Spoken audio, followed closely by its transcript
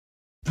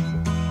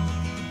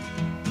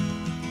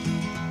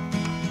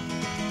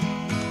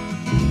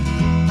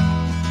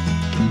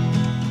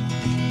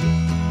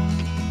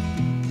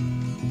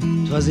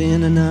'Twas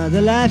in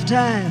another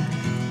lifetime,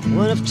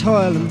 one of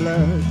toil and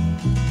blood,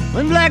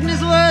 when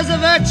blackness was a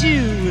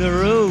virtue, the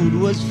road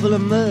was full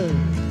of mud.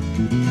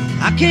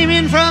 I came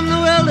in from the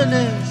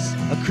wilderness,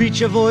 a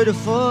creature void of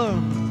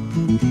form.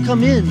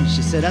 Come in,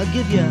 she said, I'll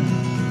give you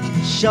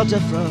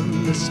shelter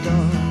from the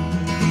storm.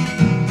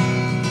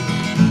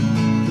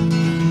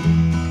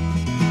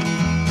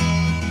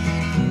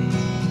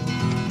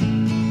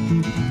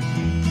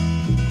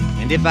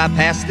 And if I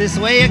pass this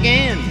way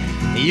again,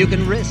 you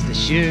can rest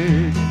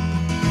assured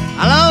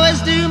I'll always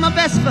do my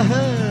best for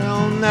her,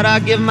 on that I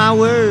give my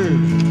word.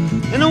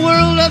 In a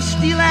world of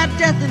steel-eyed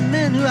death and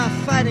men who are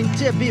fighting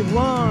to be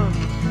warm,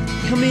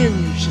 come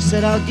in, she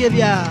said, I'll give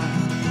ya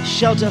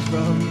shelter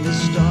from the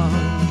storm.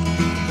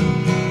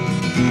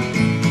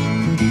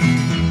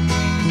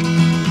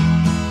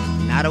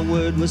 Not a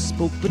word was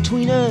spoke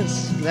between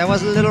us, there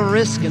was little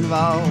risk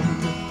involved.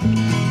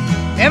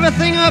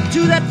 Everything up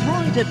to that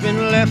point had been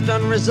left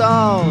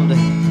unresolved.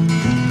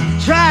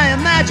 Try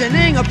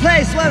imagining a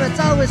place where it's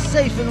always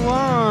safe and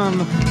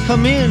warm.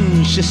 Come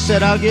in, she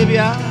said, I'll give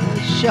you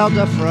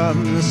shelter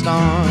from the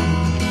storm.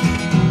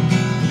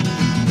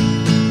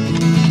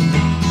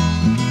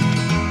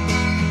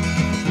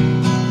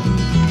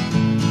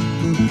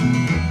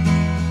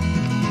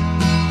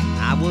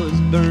 I was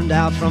burned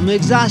out from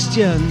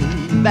exhaustion,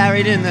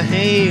 buried in the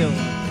hail,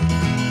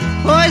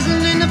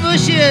 poisoned in the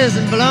bushes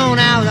and blown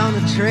out on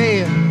the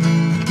trail.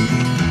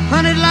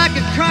 Hunted like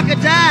a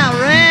crocodile,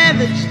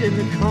 ravaged in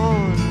the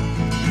corn.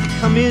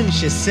 Come in,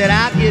 she said,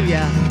 I'll give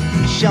you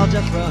shelter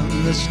from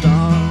the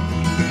storm.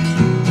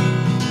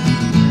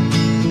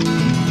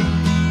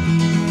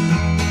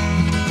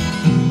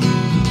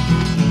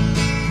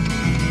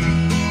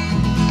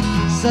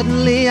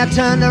 Suddenly I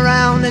turned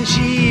around and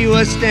she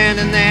was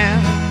standing there,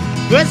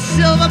 with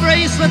silver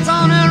bracelets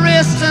on her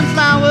wrists and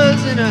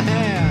flowers in her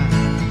hair.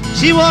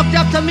 She walked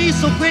up to me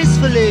so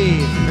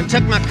gracefully and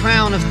took my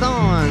crown of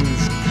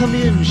thorns. Come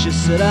in, she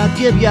said, I'll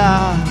give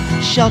ya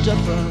shelter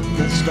from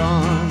the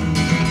storm.